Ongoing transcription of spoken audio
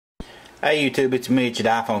Hey YouTube, it's Mitch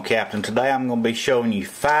at iPhonecaptain. Today I'm going to be showing you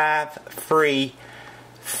 5 free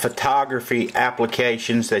photography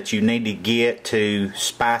applications that you need to get to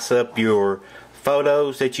spice up your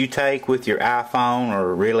photos that you take with your iPhone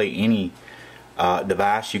or really any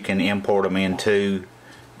device. You can import them into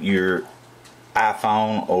your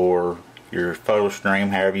iPhone or your photo stream,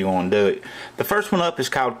 however you want to do it. The first one up is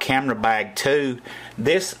called Camera Bag 2.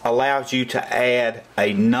 This allows you to add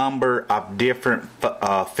a number of different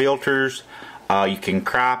filters. You can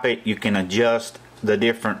crop it, you can adjust the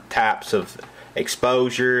different types of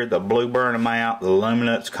exposure, the blue burn amount, the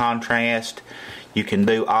luminance, contrast. You can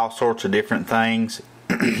do all sorts of different things.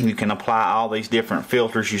 You can apply all these different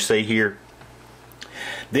filters you see here.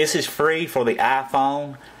 This is free for the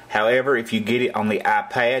iPhone. However, if you get it on the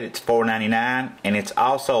iPad, it's $4.99, and it's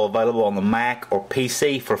also available on the Mac or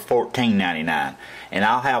PC for $14.99. And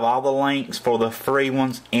I'll have all the links for the free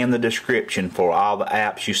ones in the description for all the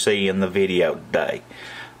apps you see in the video today.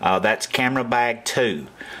 That's Camera Bag 2.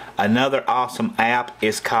 Another awesome app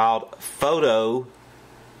is called PhotoRUS.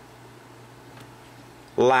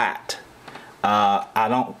 I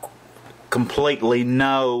don't completely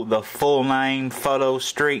know the full name. Photo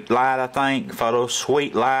Street Light, I think. Photo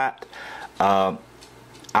Suite Light. I'll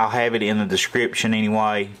have it in the description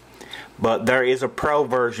anyway. But there is a pro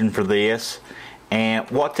version for this, and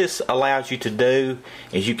what this allows you to do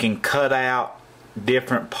is you can cut out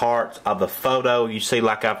different parts of the photo. You see,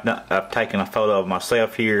 like I've taken a photo of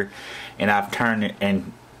myself here, and I've turned it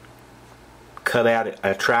and cut out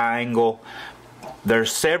a triangle.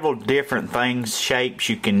 There's several different things, shapes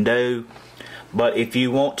you can do, but if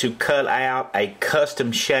you want to cut out a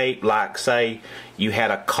custom shape, like say you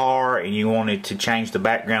had a car and you wanted to change the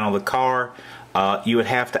background of the car, you would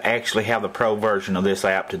have to actually have the pro version of this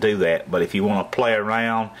app to do that. But if you want to play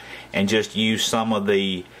around and just use some of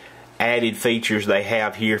the added features they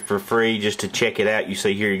have here for free just to check it out, you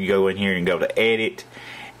see here, you go in here and go to edit,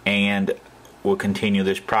 and we'll continue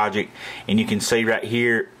this project, and you can see right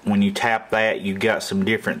here when you tap that, you got some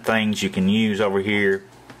different things you can use over here,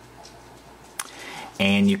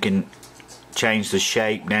 and you can change the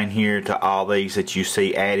shape down here to all these that you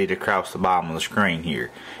see added across the bottom of the screen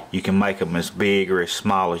here. You can make them as big or as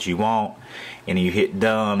small as you want, and you hit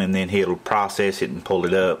done, and then it'll process it and pull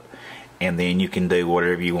it up, and then you can do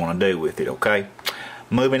whatever you want to do with it. Okay,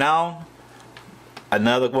 moving on.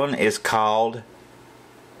 Another one is called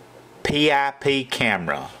PIP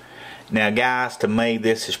Camera. Now guys, to me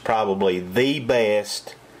this is probably the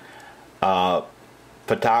best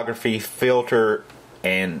photography filter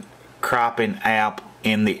and cropping app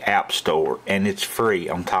in the App Store, and it's free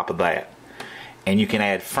on top of that. And you can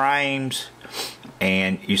add frames,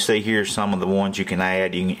 and you see here some of the ones you can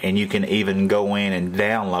add, and you can even go in and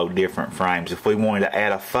download different frames. If we wanted to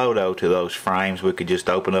add a photo to those frames, we could just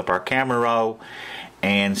open up our camera roll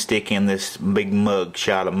and stick in this big mug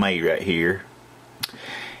shot of me right here,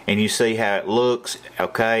 and you see how it looks.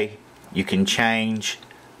 Okay, you can change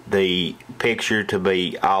the picture to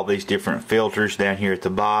be all these different filters down here at the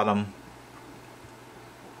bottom,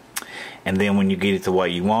 and then when you get it the way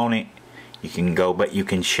you want it, you can go, but you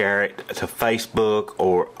can share it to Facebook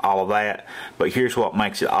or all of that. But here's what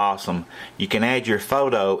makes it awesome: you can add your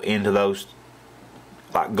photo into those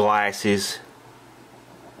like glasses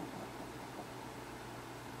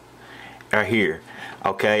right here.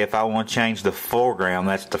 Okay, if I want to change the foreground,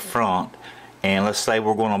 that's the front, and let's say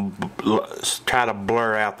we're going to try to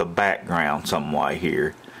blur out the background some way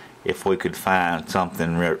here. If we could find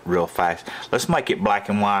something real fast, let's make it black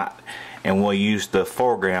and white, and we'll use the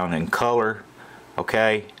foreground in color.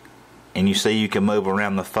 Okay, and you see you can move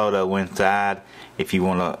around the photo inside if you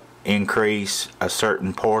want to increase a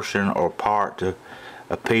certain portion or part to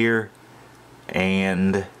appear,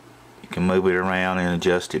 and you can move it around and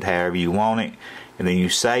adjust it however you want it, and then you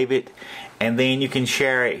save it, and then you can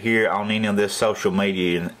share it here on any of this social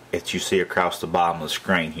media that you see across the bottom of the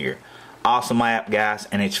screen here. Awesome app, guys,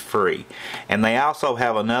 and it's free. And they also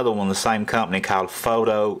have another one, the same company, called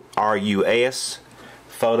PhotoRUS,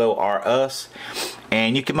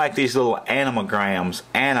 and you can make these little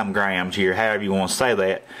animograms here, however you want to say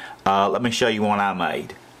that. Let me show you one I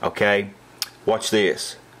made. Okay, watch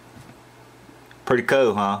this. Pretty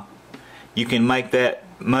cool, huh? You can make that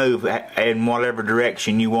move in whatever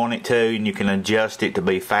direction you want it to, and you can adjust it to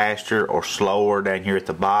be faster or slower down here at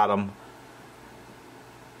the bottom.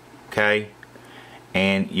 Okay,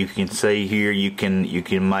 and you can see here you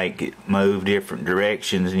can make it move different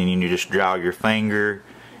directions, and you just draw your finger,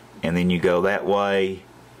 and then you go that way,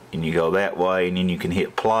 and you go that way, and then you can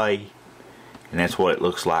hit play, and that's what it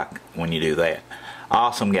looks like when you do that.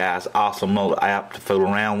 Awesome, guys. Awesome little app to fool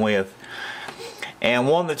around with. And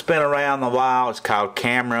one that's been around a while is called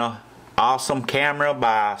Camera. Awesome Camera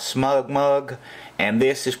by Smug Mug. And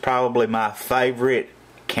this is probably my favorite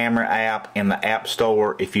camera app in the App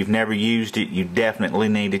Store. If you've never used it, you definitely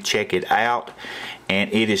need to check it out.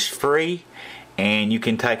 And it is free. And you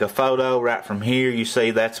can take a photo right from here. You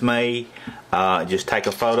see that's me. Just take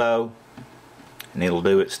a photo and it'll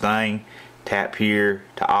do its thing. Tap here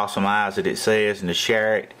to Awesome Eyes that it says and to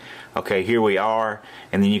share it. Okay, here we are.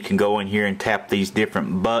 And then you can go in here and tap these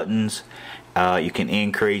different buttons. You can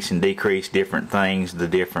increase and decrease different things, the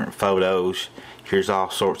different photos. Here's all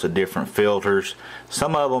sorts of different filters.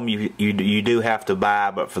 Some of them you do have to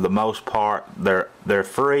buy, but for the most part they're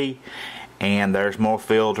free. And there's more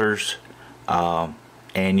filters.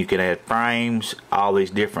 And you can add frames, all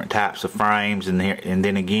these different types of frames, and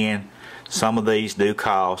then again, some of these do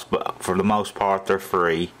cost, but for the most part they're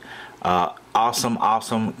free.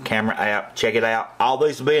 Awesome camera app. Check it out. All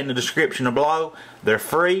these will be in the description below. They're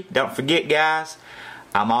free. Don't forget, guys,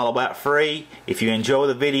 I'm all about free. If you enjoy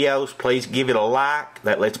the videos, please give it a like.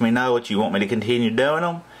 That lets me know that you want me to continue doing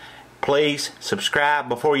them. Please subscribe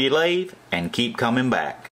before you leave and keep coming back.